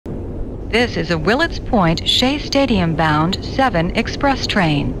This is a Willets Point Shea Stadium bound 7 express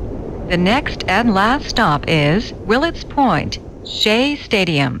train. The next and last stop is Willets Point, Shea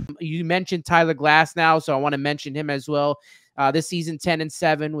Stadium. You mentioned Tyler Glasnow, so I want to mention him as well. This season,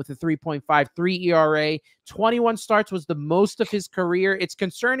 10-7 with a 3.53 ERA. 21 starts was the most of his career. It's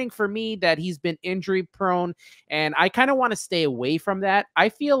concerning for me that he's been injury prone, and I kind of want to stay away from that. I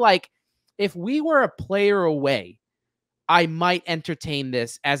feel like if we were a player away, I might entertain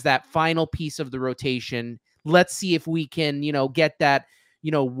this as that final piece of the rotation. Let's see if we can, get that,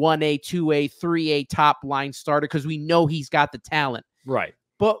 1A, 2A, 3A top line starter, because we know he's got the talent. Right.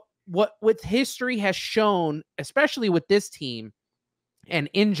 But what history has shown, especially with this team and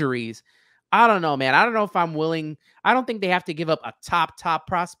injuries, I don't know, man. I don't know if I'm willing. I don't think they have to give up a top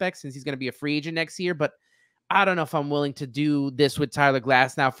prospect since he's going to be a free agent next year, but I don't know if I'm willing to do this with Tyler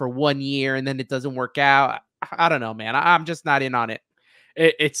Glasnow for 1 year and then it doesn't work out. I don't know, man. I'm just not in on it.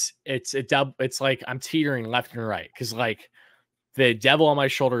 It's like I'm teetering left and right, because like the devil on my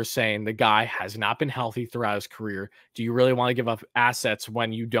shoulder is saying the guy has not been healthy throughout his career. Do you really want to give up assets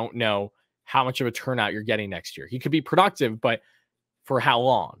when you don't know how much of a turnout you're getting next year? He could be productive, but for how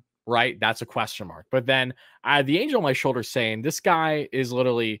long, right? That's a question mark. But then the angel on my shoulder is saying this guy is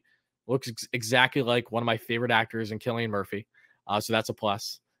literally looks exactly like one of my favorite actors in Cillian Murphy. So that's a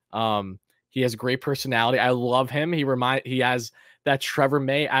plus. He has a great personality. I love him. He has that Trevor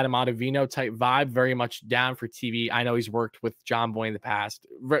May, Adam Ottavino type vibe, very much down for TV. I know he's worked with John Boy in the past.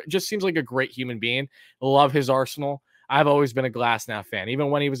 Just seems like a great human being. Love his arsenal. I've always been a Glasnow fan. Even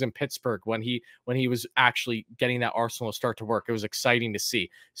when he was in Pittsburgh, when he was actually getting that arsenal to start to work, it was exciting to see.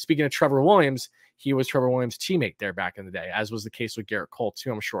 Speaking of Trevor Williams, he was Trevor Williams' teammate there back in the day, as was the case with Garrett Cole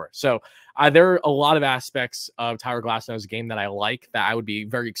too, I'm sure. So there are a lot of aspects of Tyler Glasnow's game that I like, that I would be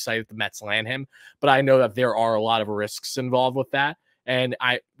very excited if the Mets land him. But I know that there are a lot of risks involved with that. And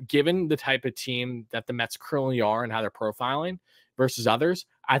given the type of team that the Mets currently are and how they're profiling versus others,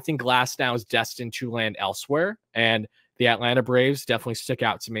 I think Glasnow is destined to land elsewhere. And the Atlanta Braves definitely stick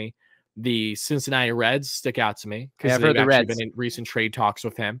out to me. The Cincinnati Reds stick out to me because they've actually been in recent trade talks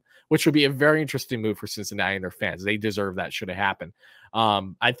with him, which would be a very interesting move for Cincinnati and their fans. They deserve that should it happen.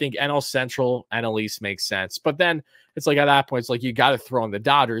 I think NL Central, NL East makes sense. But then it's like at that point, it's like you got to throw in the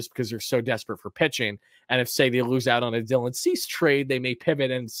Dodgers because they're so desperate for pitching. And if, say, they lose out on a Dylan Cease trade, they may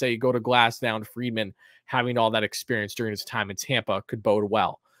pivot and say go to Glasnow and Friedman. Having all that experience during his time in Tampa could bode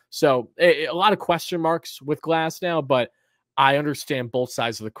well. So a lot of question marks with Glasnow, but I understand both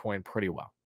sides of the coin pretty well.